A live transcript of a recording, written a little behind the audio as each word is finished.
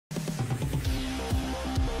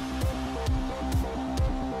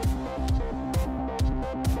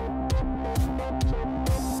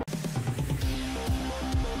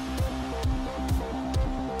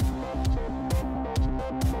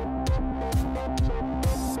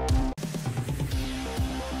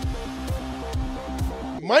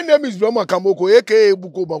My name is Brahma Kamoko, aka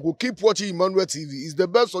Buko Banko. Keep watching Emmanuel TV. It's the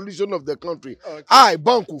best solution of the country. Okay. I,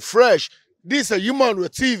 Banko, fresh. This is Emmanuel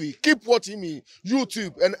TV. Keep watching me,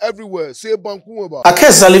 YouTube and everywhere. Say Banko about.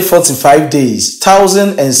 Akesali 45 days,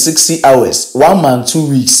 1,060 hours, 1 month, 2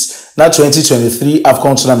 weeks. Now 2023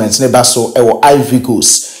 Afcon tournament nebaso ewo Ivory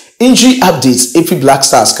Coast. Injury updates every Black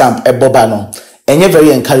Stars camp e Bobano. Enye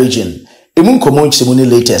very encouraging. Emun komonchi muni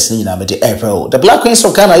latest ni na me de April. The Black Queens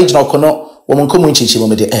of Ghana age na kono woman komonchi mo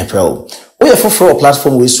me de April. We for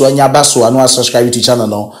platform we so anya baso anu subscribe to channel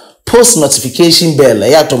no. Post notification bell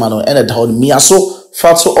ya to mano ene down me aso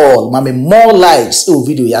for to all mame more likes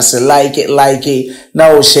video ya say like it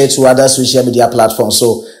now share to other social media platforms.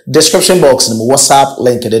 So description box nimo WhatsApp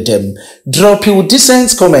link at them drop you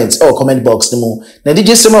decent comments or comment box nimo na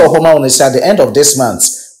DJ sema ohoma on say at the end of this month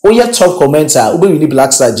oya top commenter ube wini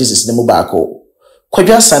Black Star Jesus nimo bako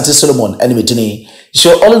Kwadwa Asante Solomon animatini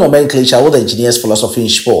show all nomenclature with engineers philosophy in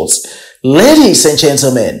sports. Ladies and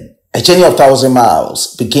gentlemen, a journey of 1,000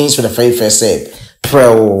 miles begins with the very first step.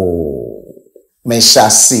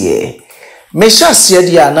 Meshasie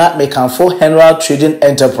diana mekanfo Henry Trading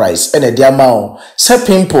Enterprise and a diamond. Say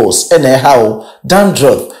pimples and a how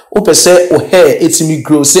dandruff. Upe say o hair etimi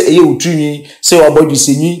grow say eye utuni say o body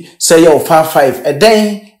sini say your 5 a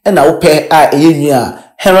day and na upe a eye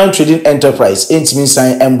Henry Trading Enterprise etimi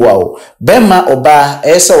sign emboa. Bema oba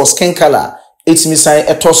esa o skin color etimi sign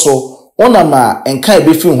etoso. Onama enka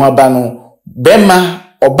ebefi ho aba no bema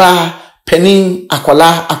oba penin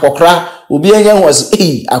akwala akokra obi anya ho as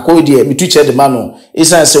akodi mituche de mano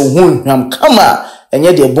isan se ohun hwam kama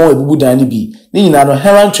enye de bon ebubu dan ni bi ni nyina no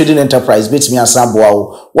Henry Trading Enterprise betimi asamboa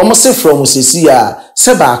wo mo se from sesi a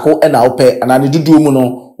se baako e na ope anane dudu mu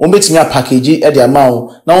no wo betimi a package e de ama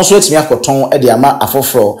wo na wo so etimi akoton e de ama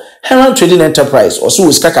afoforo Henry Trading Enterprise oso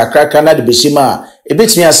wo skaka kraka na de behima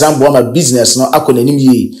ebetimi asamboa ma business no akonanim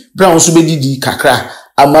yi brown so bedidi kakra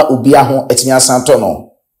ama obi aho etimi asanto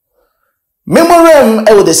no memoriam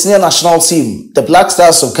with the senior national team the Black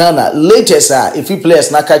Stars of Ghana latest if you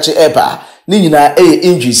players na catch epa ni nyina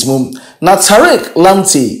injuries mum na TARIQ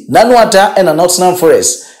LAMPTEY Nanoata and Nottingham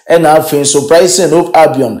Forest and now fin surprising of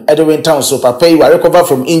Albion Edwin Town so papa you recover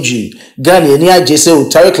from injury Ghana ni ajese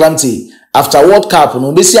TARIQ LAMPTEY after World Cup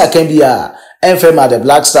no be see akambia enfema the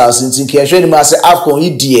Black Stars in tinkiahwe ni ma se Afcon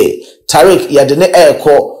idie TARIQ ya de ne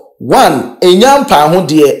airco 1 enyampa ho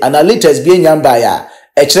de analytics bi enyamba ya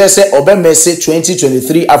ekere se obemese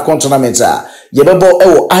 2023 Afcon tournament yebebo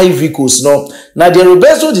ewo Ivory Coast no na de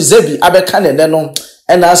Roberto Dizebi abeka ne no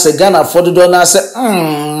na se Ghana fododo na se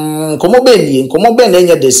nkomo ben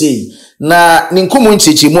enye de sei na ni nkomo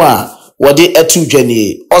nchichimu a wode etu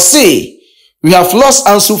dwane o say we have lost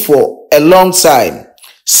Ansu for a long time.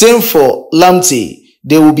 Same for LAMPTEY,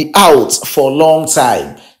 they will be out for a long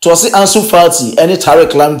time. To see Ansu Fati any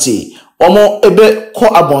TARIQ LAMPTEY omo ebe ko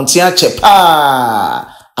abontia chepa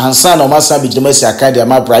ansa no masa bi demasi akade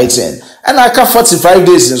ama Brighton and aka 45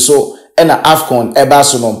 days and so and Afcon eba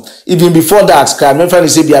so no even before that can me fan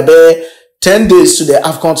say bia be 10 days to the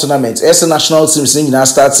Afcon tournament as a national team saying na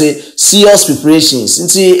start serious preparations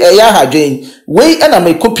nti eya hadwen we and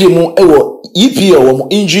am copy mu ewo EPL wo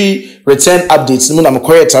injury return updates mu na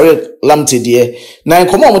mkoye TARIQ LAMPTEY de na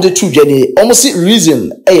nkomo mo de tu dwane almost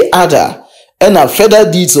reason other and a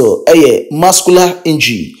further detail muscular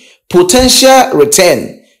injury potential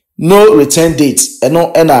return no return date and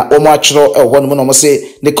no omachro one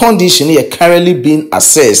say the condition is currently being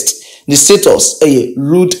assessed the status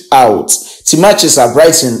ruled out the matches are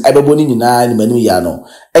Brighton ebeboni nyina ni manu ya no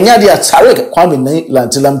enya dia TARIQ Kwame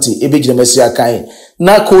LAMPTEY ebegire mesi akan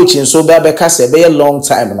na coach nso ba be kase be long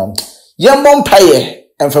time no yembo mpaye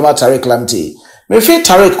emfema TARIQ LAMPTEY me fi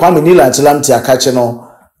TARIQ Kwame LAMPTEY akache no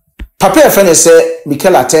papa efene se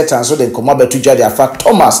Mikel Arteta so den komo betu dwa dia fa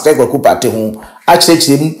Thomas TARIQ Party ho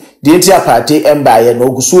achechim the entire party embaye no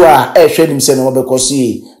gusu a ehwe nim se no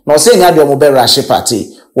bekosi no se nya de mo be rush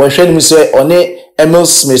party wo hwe nim se one Emil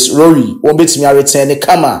Smith Rory won betimi return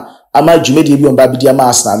kama ama dwumedi bi on ba bidia ma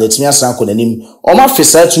Arsenal na etimi asan ko nanim o ma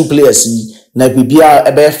fisa two players yi na bibia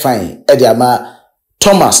ebe fine e de ama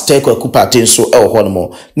Thomas TARIQ Party so e ho no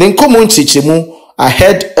mo ne nkomo nchichemu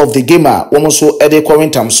ahead of the game won so e de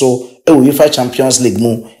Quarantam so e UEFA Champions League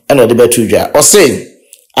mu e no de betu dwa o say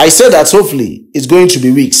I said that hopefully it's going to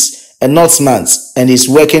be weeks and not months, and he's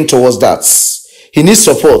working towards that. He needs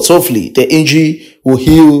support. Hopefully the injury will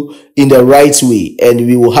heal in the right way and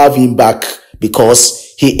we will have him back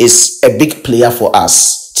because he is a big player for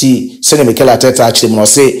us. Sene Mikel Arteta actually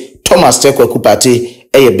must say Thomas TARIQ Party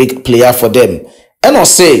a big player for them. And I'll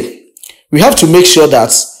say we have to make sure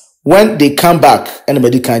that when they come back,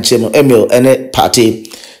 anybody can change Emil and Party,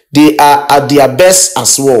 They are at their best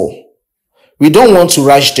as well. We don't want to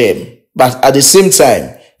rush them, but at the same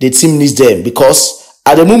time, the team needs them because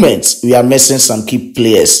at the moment we are missing some key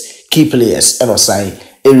players. Ever sign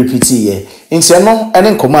a repeat here. In Seno, and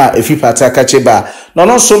then Koma, if you partake Kacheba,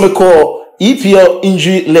 no, so me call EPL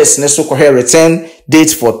injury list. Neso kohe return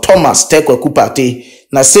date for Thomas TARIQ PARTEY.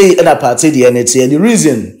 Na say in a party the NT and the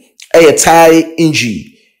reason a thigh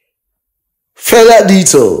injury. Further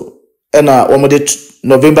detail and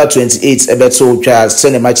November 28th, Ebeto Charles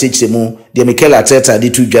send a match mu the Mikel Arteta di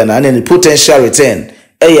to Ghana and then the potential return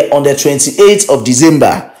on the 28th of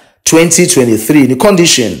December 2023. The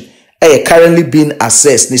condition currently being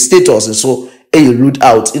assessed, the status and so ruled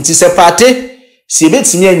out. It is a party. Si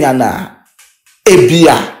betimi nyana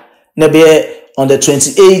ebia na be on the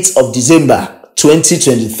 28th of December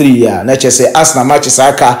 2023 ya na chese Arsenal matches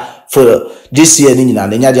aka for this year ni nyina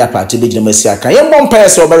nya dia party be gina masi aka. Ye mbom pair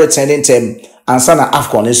so be returning term ansa na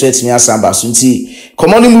Afcon so etimi asamba so nti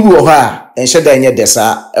common mu bi wo ha enhye da nye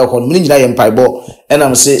desa ehon mu nyina ye mpaibo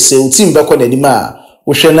enam se team be ko nanim a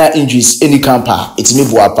wo hwe na injuries any camper etimi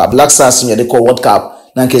bo apa Black Stars nye de ko World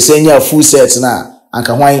Cup na nkese nya full set na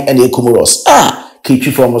anka hwan ene Comoros keep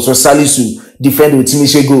from so Salisu defend with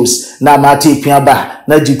Timishe goals na AMARTEY piaba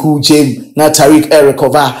na DJIKU chem na TARIQ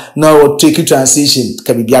recover na take transition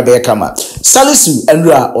kabibia be kama Salisu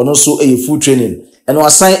enra ono so full training and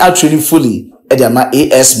was sign out training fully at the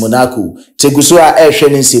AS Monaco teguso a ehwe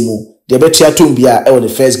nsemu de betia tombia e on the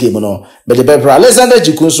first game no but the Bebra Alexander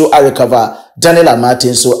DJIKU so recover Daniel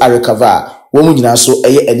AMARTEY so recover wo mu nyina so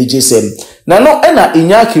NJSM na no na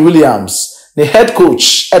Inaki Williams the head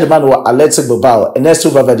coach Edman wa Athletic Bilbao ERNESTO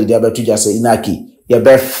VALVERDE de abatu jase Inaki ye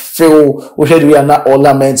be feel wo hwe we na all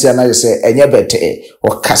LAMPTEY na say enye bete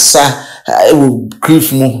o kasa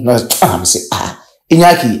grief mu na say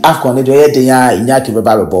Inaki Afcon de ye den ya Inaki be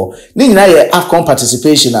barebo ni nyina ye Afcon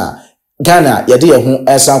participation Ghana ye de ye ho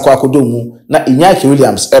ensan kwa kodomu na Inaki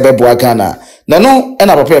Williams ebeboa Ghana na no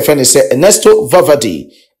na papa friend say ERNESTO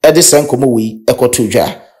VALVERDE e de sankomo wi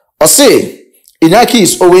ekotudwa o say Inaki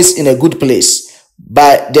is always in a good place.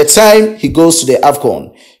 By the time he goes to the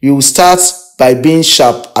Afcon, you will start by being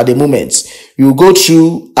sharp at the moment. You will go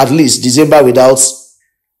through at least December without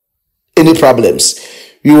any problems.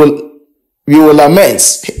 You will lament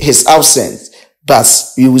his absence,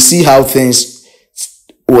 but you will see how things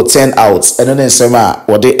will turn out. And then sema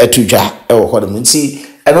wode etuja e wo hodom nti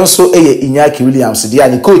and also Inaki Williams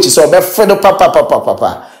the coach so be fedo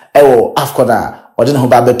papa e wo Afcon a wode no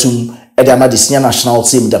ba betum the senior national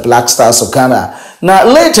team, the Black Stars of Ghana. Now,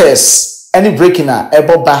 latest any breaking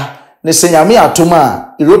eboba, ne senyami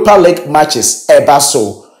atuma Europa League matches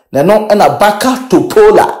ebaso. Ne no ena baka to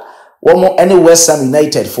Pola. One more any West Ham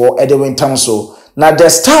United for Edwin Townsend. Now the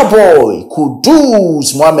star boy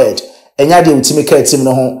Kudus Mohammed enya de ultimate team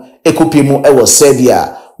no ho ekopimu ewo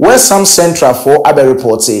Serbia. West Ham Central for Ivory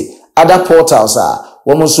Coast. Other portals are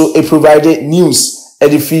one also provided news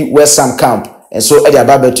edifi West Ham camp. And so Eddie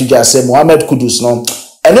Ababa Tuja say Mohammed Kudus no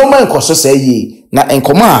and no man koso say ye na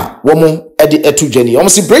enkoma womo Eddie Etujeni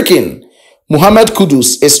almost breaking Mohammed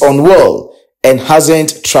Kudus is unwell and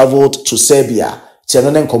hasn't traveled to Serbia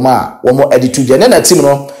tiano enkoma womo Eddie Tujeni na team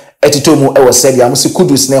no etitomu e wo Serbia almost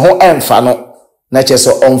Kudus ne ho emfa no na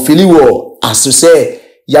cheso onfili wo aso say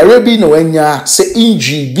yare bi no anya say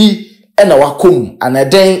injury bi e na wakom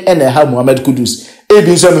anaden e na ha Mohammed Kudus e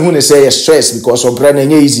bi so me hu ne say stress because of brand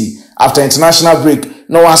enye easy. After international break,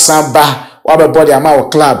 no one samba, what body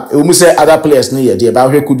amount club. We must say other players near the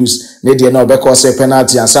about Kudus, near the no because a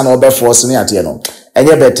penalty and some other force near the no. And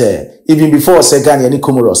you better even before say Ghana any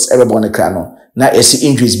Comoros everybody crano. Now see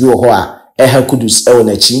injuries be hoa, Kudus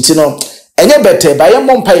na chintino. And you better by a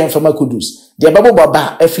mom paying from a Kudus. The Babu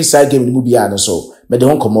Baba every side game Mubiano so. But they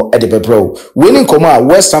won't come out at the Bebro. Winning Koma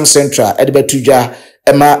West Ham Central at the Betuja.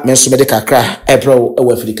 Emma Mensumede Kakra April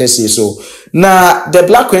Wefrikesi so na the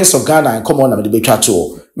Black Queens of Ghana and come on na the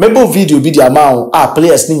bechato mebo video be the amount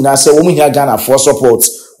players ni na say wo mu hia Ghana for support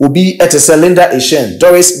will be at Linda Eshen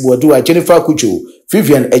Doris Bodua Jennifer Kucho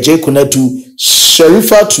Vivian Ejekunatu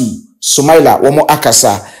Sherifatu Sumaila womo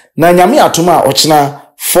akasa na nyame atoma ochina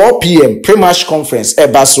 4 p.m. pre-match conference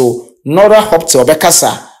ebaso Nora Hopte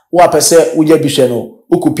obekasa wo apese uye bihwe no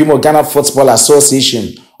ukupimo Ghana Football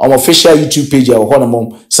Association on official YouTube page or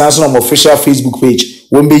Honamom, Samsung official Facebook page,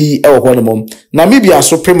 won't be our Honamom. Namibia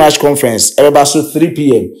so pre-match conference, everybody so 3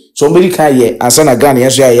 p.m. So many can ye and Sana Ghana,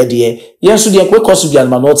 yes, yes, so the quick cost of the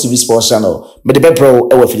Almano TV Sports channel, but the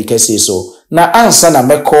Bebro, our say so. Now, answer na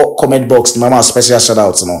meko comment box, Mama special shout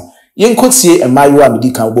out, no. Yen could see a Mayu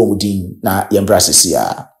Medica Bomudin, na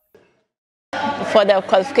Yembrasia. For the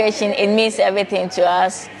qualification, it means everything to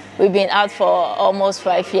us. We've been out for almost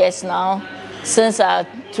 5 years now, since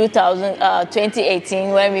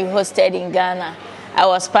 2018 when we hosted in Ghana. I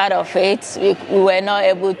was part of it. We were not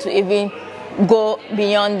able to even go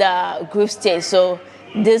beyond the group stage. So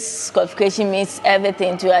this qualification means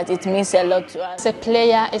everything to us. It means a lot to us. As a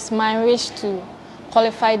player, it's my wish to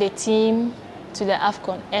qualify the team to the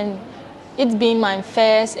Afcon. And it being my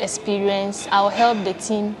first experience, I'll help the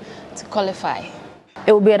team to qualify.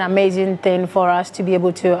 It will be an amazing thing for us to be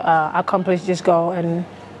able to accomplish this goal and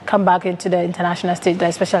come back into the international stage,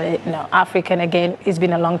 especially African again. It's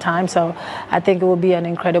been a long time, so I think it will be an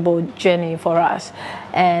incredible journey for us.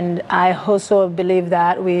 And I also believe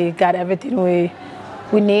that we got everything we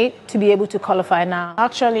need to be able to qualify now.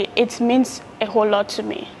 Actually, it means a whole lot to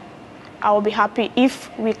me. I will be happy if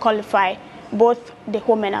we qualify both the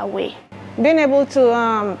home and away. Being able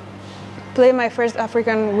to play my first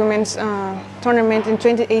African women's tournament in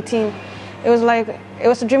 2018, it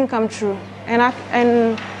was a dream come true.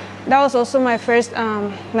 And that was also my first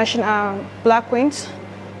national Black Queens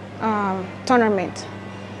tournament.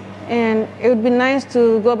 And it would be nice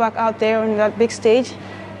to go back out there on that big stage.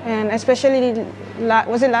 And especially,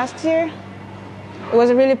 was it last year? It was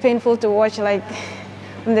really painful to watch, like,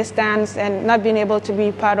 in the stands and not being able to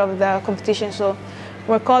be part of the competition. So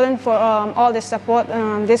we're calling for all the support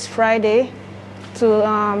this Friday to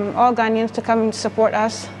all Ghanaians to come and support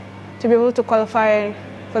us to be able to qualify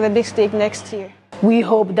for the big stage next year. We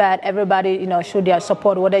hope that everybody, show their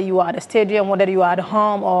support, whether you are at the stadium, whether you are at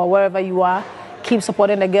home, or wherever you are. Keep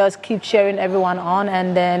supporting the girls, keep cheering everyone on,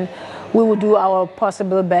 and then we will do our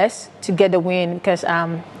possible best to get the win, because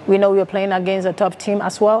we know we're playing against a tough team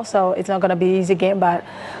as well, so it's not going to be an easy game, but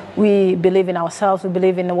we believe in ourselves, we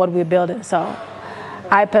believe in what we're building. So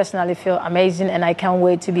I personally feel amazing, and I can't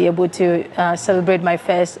wait to be able to celebrate my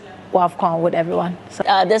first WAFCON with everyone. So.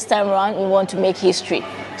 This time around, we want to make history.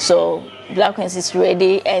 So Black Queens is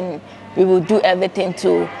ready, and we will do everything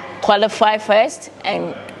to qualify first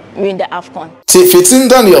and win the Afcon. Fentin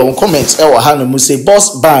Daniel comment ewa ha no mu say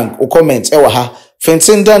Boss Bank o comment ewa ha.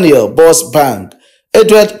 Fentin Daniel, Boss Bank,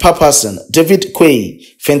 Edward Papason, David Quay,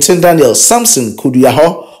 Fentin Daniel, Samson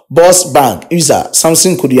Kuduyaho, Boss Bank, user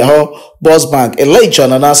Samson Kuduyaho, Boss Bank, Elijah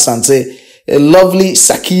Nana Asante, a lovely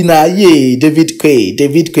Sakina, yay, David Quay,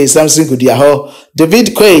 Samson Kuduyaho,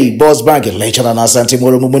 David Quay, Boss Bank, Elijah Nana Asante,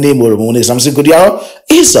 Moromune, Samson Kuduyaho,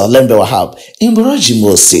 Isa Lembe Wahab, Imbroji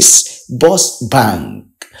Moses, Boss Bank.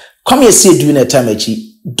 Come here, see during a time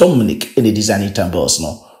Dominic in the designing tambos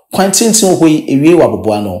no. Quentin Tinway, a real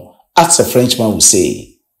wabuano, as a Frenchman will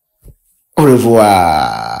say. Au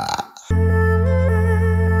revoir.